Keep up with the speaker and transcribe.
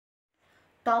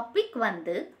Topic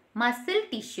வந்து muscle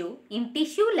tissue in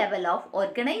tissue level of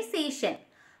organization.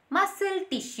 Muscle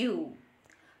tissue.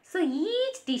 So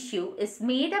each tissue is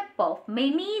made up of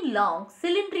many long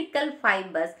cylindrical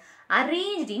fibers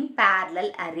arranged in parallel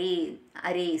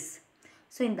arrays.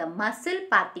 So இந்த muscle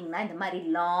பார்த்தீங்கன்னா இந்த மாதிரி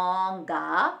லாங்கா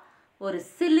ஒரு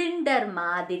cylinder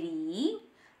மாதிரி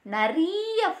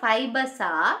நிறைய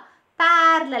ஃபைபர்ஸா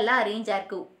parallel arrange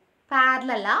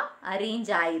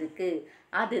ஆயிருக்கு.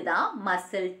 அதுதான்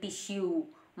muscle tissue.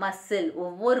 மசில்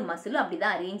ஒவ்வொரு மசிலும்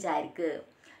அப்படிதான் அரேஞ்ச் ஆயிருக்கு.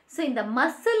 ஸோ இந்த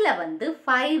மசிலில் வந்து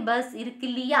ஃபைபர்ஸ் இருக்கு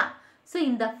இல்லையா? ஸோ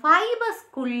இந்த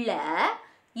ஃபைபர்ஸ்குள்ள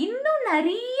இன்னும்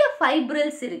நிறைய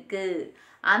ஃபைப்ரில்ஸ் இருக்கு.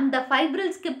 அந்த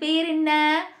ஃபைப்ரில்ஸ்க்கு பேர் என்ன?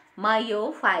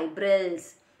 மயோஃபைப்ரில்ஸ்.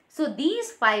 So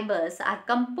these fibres R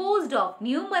composed of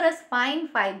numerous fine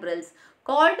fibrils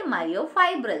called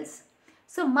மயோஃபைப்ரில்ஸ்.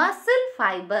 So muscle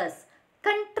fibres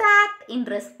contract in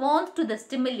response to the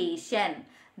stimulation,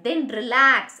 then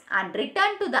relax and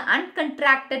return to the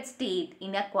uncontracted state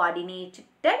in a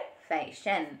coordinated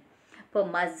fashion. இப்போ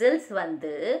muscles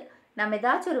வந்து நம்ம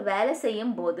ஏதாச்சும் ஒரு வேலை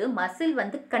செய்யும் போது muscle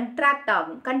வந்து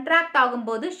contract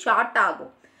ஆகும்போது ஷார்ட்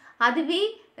ஆகும். அதுவே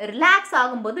ரிலாக்ஸ்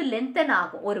ஆகும்போது லென்த்தன்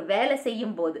ஆகும் ஒரு வேலை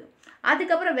செய்யும் போது.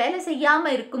 அதுக்கப்புறம் வேலை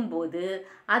செய்யாமல் இருக்கும்போது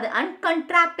அது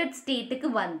அன்கண்ட்ராக்டட் ஸ்டேட்டுக்கு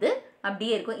வந்து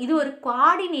அப்படியே இருக்கும். இது ஒரு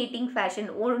கோஆர்டினேட்டிங் ஃபேஷன்,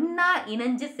 ஒன்றா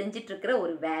இணைஞ்சு செஞ்சிட்ருக்கிற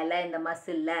ஒரு வேலை இந்த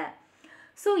மசிலில்.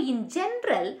 So in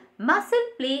general muscle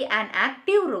play and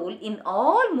active role in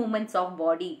all moments of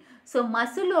body. So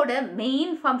மசிலோட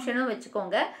main ஃபங்க்ஷனும்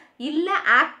வச்சுக்கோங்க, இல்லை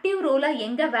ஆக்டிவ் ரோலாக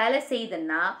எங்கே வேலை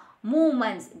செய்யுதுன்னா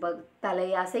மூமெண்ட்ஸ், இப்போ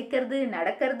தலையை அசைக்கிறது,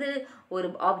 நடக்கிறது, ஒரு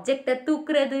ஆப்ஜெக்டை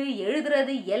தூக்குறது,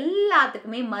 எழுதுறது,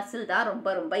 எல்லாத்துக்குமே மசில் தான் ரொம்ப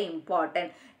ரொம்ப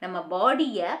இம்பார்ட்டன்ட். நம்ம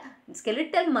பாடியை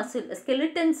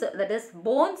ஸ்கெலிட்டன்ஸ் தட் இஸ்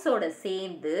போன்ஸோட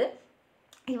சேர்ந்து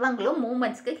இவங்களும்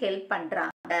மூமெண்ட்ஸ்க்கு ஹெல்ப்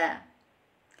பண்ணுறாங்க.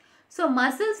 ஸோ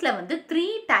மசில்ஸில் வந்து 3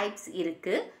 டைப்ஸ்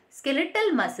இருக்குது.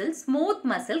 Skeletal muscle, smooth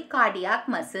muscle, cardiac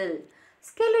muscle.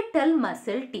 Skeletal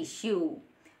muscle tissue.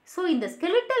 So இந்த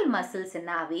skeletal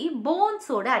மசில்ஸ்னாவே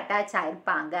போன்ஸோட attach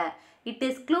ஆயிருப்பாங்க. It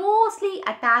is closely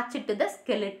attached to the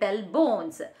skeletal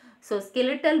bones. So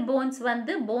skeletal bones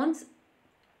வந்து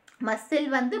மசில்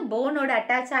வந்து போனோட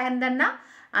அட்டாச் ஆயிருந்தன்னா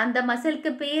அந்த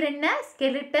மசிலுக்கு பேர் என்ன?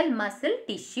 Skeletal muscle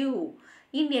tissue.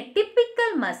 In a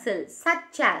typical muscle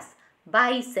such as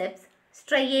biceps,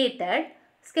 striated,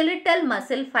 skeletal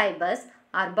muscle fibers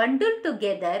are bundled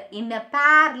together in a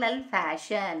parallel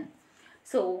fashion.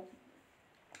 So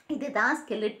இதுதான்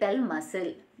skeletal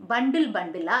muscle.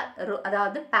 பண்டிலாக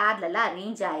அதாவது பேரலாக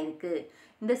arrange ஆயிருக்கு.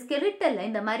 இந்த ஸ்கெலிட்டலில்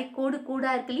இந்த மாதிரி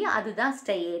கூடாக இருக்கு இல்லையா, அதுதான்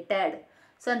ஸ்ட்ரையேட்டட்.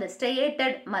 ஸோ அந்த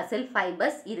ஸ்ட்ரையேட்டட் மசில்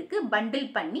ஃபைபர்ஸ் இருக்குது, பண்டில்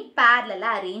பண்ணி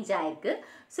பேரலாக அரேஞ்ச் ஆயிருக்கு.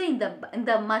 ஸோ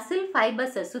இந்த மசில்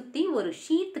ஃபைபர்ஸை சுற்றி ஒரு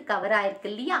ஷீத் கவர் ஆயிருக்கு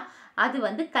இல்லையா, அது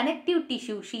வந்து கனெக்டிவ்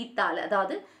டிஷ்யூ ஷீத்தால்,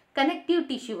 அதாவது கனெக்டிவ்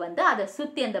டிஷ்யூ வந்து அதை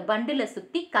சுற்றி அந்த பண்டிலை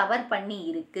சுற்றி கவர் பண்ணி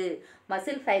இருக்கு.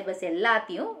 மசில் ஃபைபர்ஸ்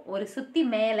எல்லாத்தையும் ஒரு சுற்றி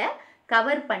மேலே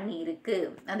கவர் பண்ணி இருக்கு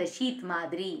அந்த ஷீட்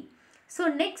மாதிரி. ஸோ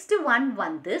நெக்ஸ்ட் ஒன்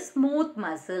வந்து smooth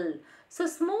muscle. So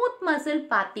smooth muscle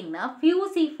பார்த்தீங்கன்னா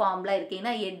ஃபியூசி ஃபார்மில் இருக்கு.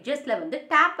 ஏன்னா எட்ஜஸில் வந்து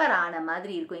டேப்பர் ஆன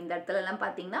மாதிரி இருக்கும். இந்த இடத்துலலாம்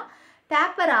பார்த்தீங்கன்னா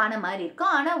டேப்பர் ஆன மாதிரி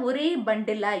இருக்கும், ஆனால் ஒரே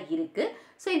பண்டிலாக இருக்குது.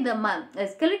 ஸோ இந்த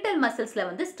ஸ்கெலிட்டல் மசில்ஸில்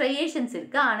வந்து ஸ்ட்ரையேஷன்ஸ்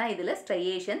இருக்குது, ஆனால் இதில்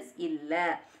ஸ்ட்ரையேஷன்ஸ் இல்லை,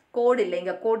 கோடு இல்லை.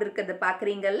 இங்கே கோடு இருக்கிறத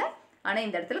பார்க்குறீங்கல்ல, ஆனால்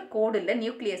இந்த இடத்துல கோடு இல்லை,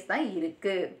 நியூக்ளியஸ் தான்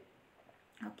இருக்குது.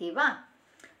 ஓகேவா?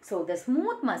 So the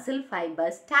smooth muscle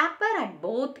fibers taper at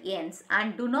both ends and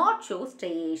do not show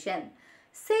striation.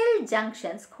 Cell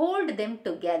junctions hold them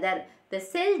together. The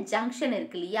cell junction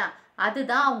இருக்கு இல்லையா,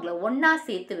 அதுதான் அவங்கள ஒன்றா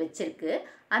சேர்த்து வச்சிருக்கு.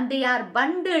 And they are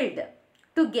bundled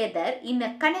together in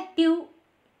a connective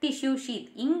tissue sheath.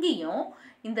 இங்கேயும்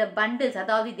இந்த bundles,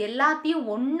 அதாவது இது எல்லாத்தையும்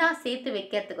ஒன்றா சேர்த்து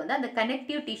வைக்கிறதுக்கு வந்து அந்த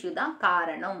connective tissue தான்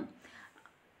காரணம்.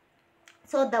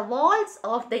 So the walls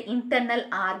of the internal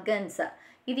organs,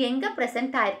 இது எங்கே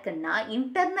ப்ரெசென்ட் ஆயிருக்குன்னா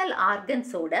இன்டர்னல்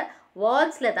ஆர்கன்ஸோட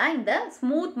வால்ஸில் தான் இந்த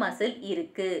ஸ்மூத் மசில்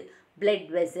இருக்குது. பிளட்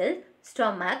வெசல்,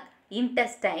 ஸ்டொமக்,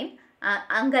 இன்டெஸ்டைன்,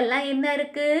 அங்கெல்லாம் என்ன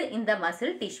இருக்குது? இந்த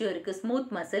மசில் டிஷ்யூ இருக்குது, ஸ்மூத்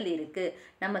மசில் இருக்குது.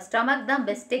 நம்ம ஸ்டொமக் தான்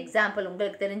பெஸ்ட் எக்ஸாம்பிள்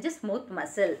உங்களுக்கு தெரிஞ்சு smooth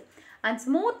muscle. And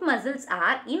smooth muscles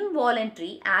R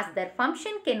involuntary as Dhar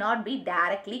function cannot be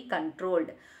directly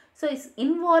controlled. So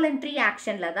involuntary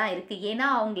ஆக்ஷனில் தான் இருக்குது, ஏன்னா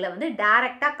அவங்கள வந்து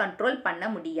டைரெக்டாக கண்ட்ரோல் பண்ண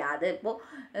முடியாது.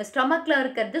 இப்போது ஸ்டொமக்கில்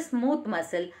இருக்கிறது ஸ்மூத்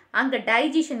மசில், அங்கே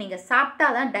டைஜஷன், நீங்கள் சாப்பிட்டா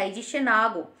தான் டைஜஷன்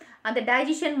ஆகும். அந்த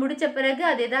டைஜஷன் முடித்த பிறகு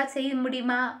அது எதாவது செய்ய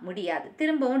முடியுமா? முடியாது,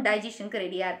 திரும்பவும் டைஜஷனுக்கு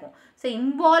ரெடியாக இருக்கும். ஸோ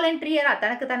இன்வாலண்ட்ரியாக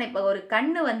தனக்கு தானே, இப்போ ஒரு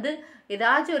கண்ணு வந்து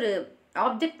ஏதாச்சும் ஒரு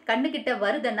ஆப்ஜெக்ட் கண்ணுக்கிட்ட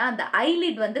வருதுன்னா அந்த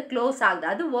ஐலிட் வந்து க்ளோஸ் ஆகுது,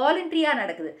 அது வாலண்ட்ரியாக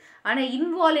நடக்குது. ஆனால்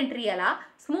இன்வாலண்ட்ரியலாக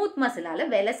ஸ்மூத்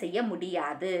மசிலால் வேலை செய்ய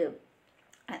முடியாது.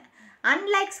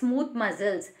 Unlike smooth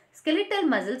muscles, skeletal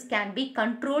muscles can be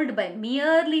controlled by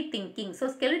merely thinking. So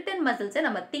skeletal muscles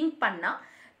நம்ம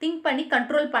திங்க் பண்ணி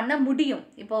கண்ட்ரோல் பண்ண முடியும்.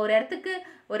 இப்போ ஒரு இடத்துக்கு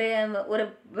ஒரு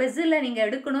வெசிலை நீங்கள்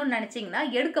எடுக்கணும்னு நினச்சிங்கன்னா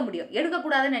எடுக்க முடியும்,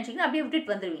 எடுக்கக்கூடாதுன்னு நினச்சிங்கன்னா அப்படியே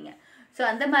விட்டுட்டு வந்துடுவீங்க. ஸோ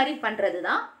அந்த மாதிரி பண்ணுறது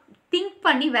தான் திங்க்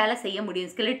பண்ணி வேலை செய்ய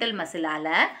முடியும் ஸ்கெலிட்டல்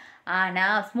மசிலால்.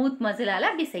 ஆனால் ஸ்மூத் மசிலால்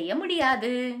அப்படி செய்ய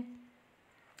முடியாது.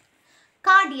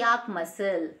 Cardiac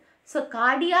muscle. So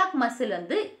cardiac muscle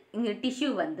வந்து இங்கே டிஷ்யூ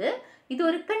வந்து இது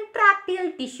ஒரு கண்ட்ராக்டியல்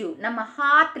டிஷ்யூ, நம்ம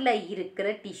ஹார்ட்டில் இருக்கிற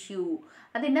டிஷ்யூ.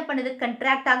 அது என்ன பண்ணுது,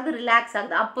 கண்ட்ராக்ட் ஆகுது, ரிலாக்ஸ்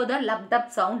ஆகுது, அப்போ தான் லப்டப்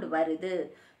சவுண்ட் வருது.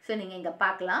 ஸோ நீங்கள் இங்கே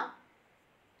பார்க்கலாம்.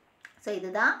 ஸோ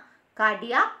இதுதான்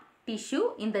கார்டியாக் டிஷ்யூ.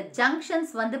 இந்த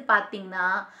ஜங்ஷன்ஸ் வந்து பார்த்தீங்கன்னா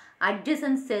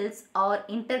adjacent cells or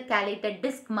intercalated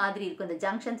disc மாதிரி இருக்கும். இந்த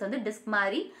ஜங்ஷன்ஸ் வந்து டிஸ்க்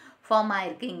மாதிரி ஃபார்ம்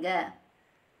ஆயிருக்கு இங்கே.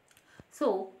 So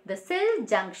the cell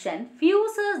junction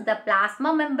fuses the plasma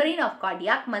membrane of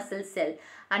cardiac muscle cell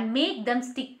and make them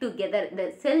stick together. இந்த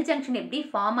cell junction எப்படி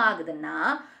ஃபார்ம் ஆகுதுன்னா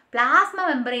பிளாஸ்மா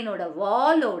மெம்பரேனோட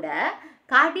வாலோட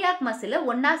கார்டியாக் மசிலை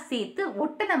ஒன்றா சேர்த்து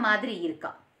ஒட்டின மாதிரி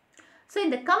இருக்கா. ஸோ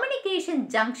இந்த கம்யூனிகேஷன்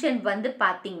ஜங்ஷன் வந்து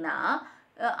பார்த்தீங்கன்னா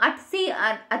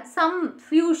at some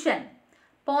fusion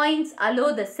points allow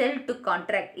the cell to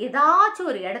contract. ஏதாச்சும்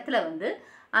ஒரு இடத்துல வந்து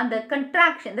அந்த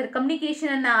கண்ட்ராக்ஷன், இந்த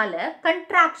கம்யூனிகேஷனால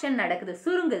கண்ட்ராக்ஷன் நடக்குது,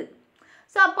 சுருங்குது.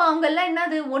 ஸோ அப்போ அவங்கெல்லாம்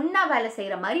என்னது ஒன்றா வேலை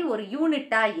செய்கிற மாதிரி ஒரு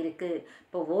யூனிட்டாக இருக்குது.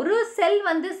 இப்போ ஒரு செல்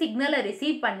வந்து சிக்னலை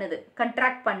ரிசீவ் பண்ணுது,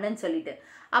 கண்ட்ராக்ட் பண்ணுன்னு சொல்லிட்டு,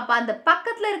 அப்போ அந்த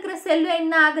பக்கத்தில் இருக்கிற செல்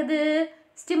என்ன ஆகுது,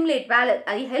 ஸ்டிமுலேட் வேலை,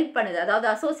 அது ஹெல்ப் பண்ணுது, அதாவது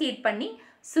அசோசியேட் பண்ணி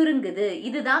சுருங்குது.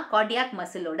 இதுதான் கார்டியாக்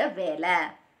மசிலோட வேலை.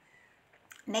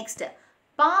 Next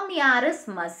பாமியாரிஸ்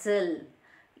muscle.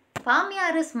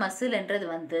 பாமியாரிஸ் மசில்ன்றது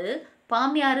வந்து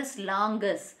பாமியாரிஸ்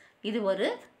லாங்கஸ். இது ஒரு,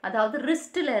 அதாவது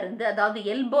ரிஸ்ட்டில் இருந்து, அதாவது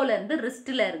எல்போலேருந்து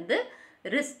ரிஸ்ட்டில் இருந்து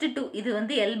ரிஸ்ட் டு, இது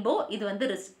வந்து எல்போ, இது வந்து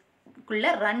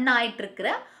ரிஸ்ட்குள்ளே ரன் ஆகிட்டுருக்கிற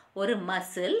ஒரு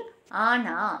மசில்.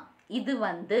 ஆனால் இது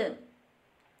வந்து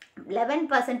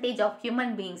 11% ஆஃப்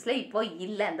ஹியூமன் பீயிங்ஸில் இப்போ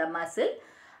இல்லை அந்த மசில்.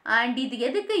 அண்ட் இது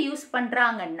எதுக்கு யூஸ்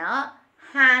பண்ணுறாங்கன்னா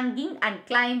ஹேங்கிங் அண்ட்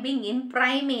கிளைம்பிங் இன்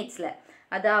ப்ரைமேட்ஸில்,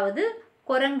 அதாவது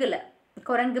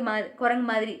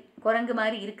குரங்கு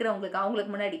மாதிரி இருக்கிறவங்களுக்கு,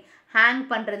 அவங்களுக்கு முன்னாடி ஹேங்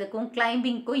பண்ணுறதுக்கும்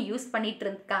கிளைம்பிங்க்கும் யூஸ் பண்ணிட்டு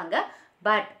இருக்காங்க.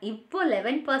 பட் இப்போ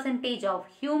 11% ஆஃப்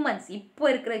ஹியூமன்ஸ், இப்போ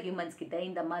இருக்கிற ஹியூமன்ஸ் கிட்ட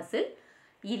இந்த மசில்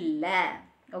இல்லை.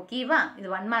 ஓகேவா, இது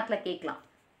 1 மார்க்கில் கேட்கலாம்.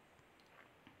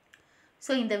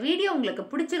 ஸோ இந்த வீடியோ உங்களுக்கு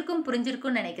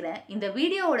புரிஞ்சிருக்கும்னு நினைக்கிறேன். இந்த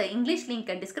வீடியோவோட இங்கிலீஷ்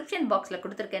லிங்க்கை டிஸ்கிரிப்ஷன் பாக்ஸில்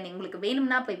கொடுத்துருக்கேன், உங்களுக்கு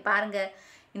வேணும்னா போய் பாருங்கள்.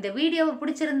 இந்த வீடியோவை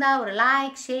பிடிச்சிருந்தா ஒரு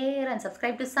like, share and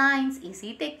subscribe to science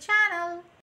easy tech channel.